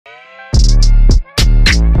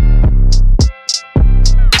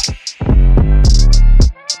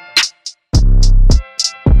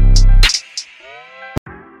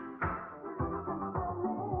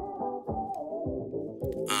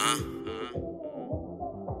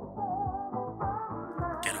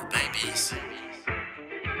Peace.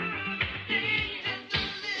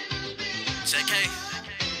 JK.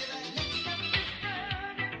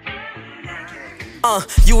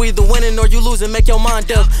 You either winning or you losing, make your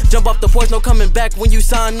mind up. Jump off the porch, no coming back when you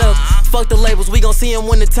sign up. Fuck the labels, we gon' see 'em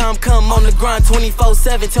when the time come. On the grind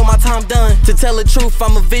 24/7 till my time done. To tell the truth,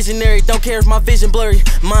 I'm a visionary, don't care if my vision blurry.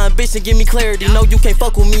 My ambition give me clarity, no you can't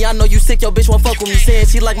fuck with me. I know you sick, your bitch won't fuck with me. Saying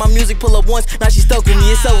she like my music, pull up once, now she stuck with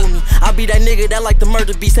me, it's so with me. I be that nigga that like the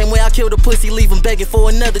murder beat. Same way I kill the pussy, leave him begging for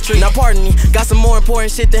another treat. Now pardon me, got some more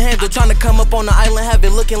important shit to handle. Tryna come up on the island, have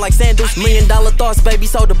it looking like sandals. $1 million thoughts, baby,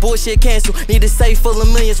 so the bullshit cancel. Need a safe full of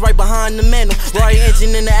millions right behind the mantle. Rari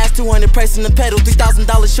engine in the ass, 200 pressing the pedal.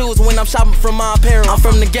 $3,000 shoes when I'm shopping from my apparel. I'm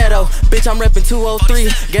from the ghetto, bitch, I'm reppin'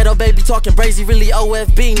 203. Ghetto baby talking brazy, really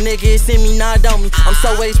OFB. Nigga, it's in me, not on me. I'm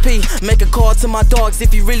so HP, make a call to my dogs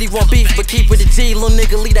if you really want beef. But keep it a G, little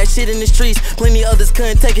nigga, leave that shit in the streets. Plenty others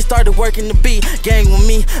couldn't take it, started working the beat. Gang with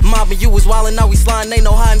me, mobbing, you was wildin', now we sliding. Ain't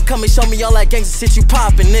no hiding, come and show me all that gangsta shit you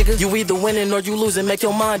poppin', nigga. You either winning or you losing, make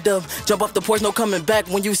your mind up. Jump off the porch, no coming back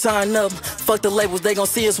when you sign up. Fuck the labels, they gon'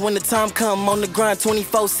 see us when the time come. On the grind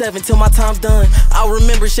 24/7 till my time done. I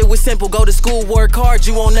remember shit was simple, go to school, work hard,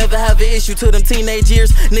 you won't never have an issue. To them teenage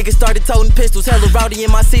years, niggas started toting pistols. Hella rowdy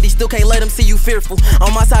in my city, still can't let them see you fearful.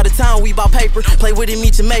 On my side of town, we bout paper, play with it,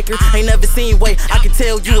 meet your maker. Ain't never seen way, I can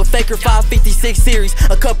tell you a faker. 556 series,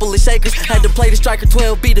 a couple of shakers. Had to play the striker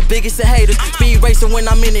 12, be the biggest of haters. Speed racer when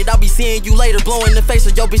I'm in it, I'll be seeing you later. Blowing the face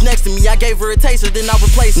of your bitch next to me, I gave her a taster, then I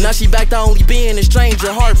replaced her. Now she back to only being a stranger.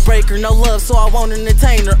 Heartbreaker, no love, so I won't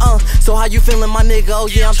entertain her. So how you feeling, my nigga? Oh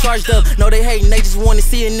yeah, I'm charged up. No, they hating, they just wanna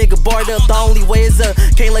see a nigga barred up. The only way is up,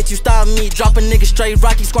 can't let you stop me. Drop a nigga straight,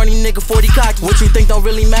 rocky, squirty nigga, 40 cocky. What you think don't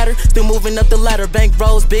really matter? Still moving up the ladder, bank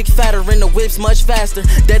rolls, big fatter, in the whips much faster.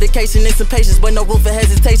 Dedication and some patience, but no room for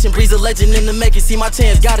hesitation. Breeze a legend in the making, see my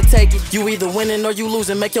chance, gotta take it. You either winning or you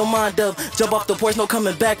losing, make your mind up. Jump off the porch, no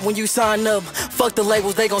coming back when you sign up. Fuck the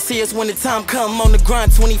labels, they gon' see us when the time come. On the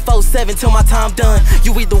grind 24/7 till my time done.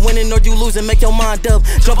 You either winning or you losing, make your mind up.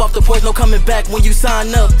 Jump off the porch, no coming back when you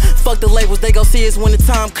sign up. Fuck the labels, they gon' see us when the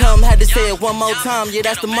time come. Had to say it one more time, yeah,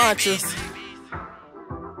 that's the mantra.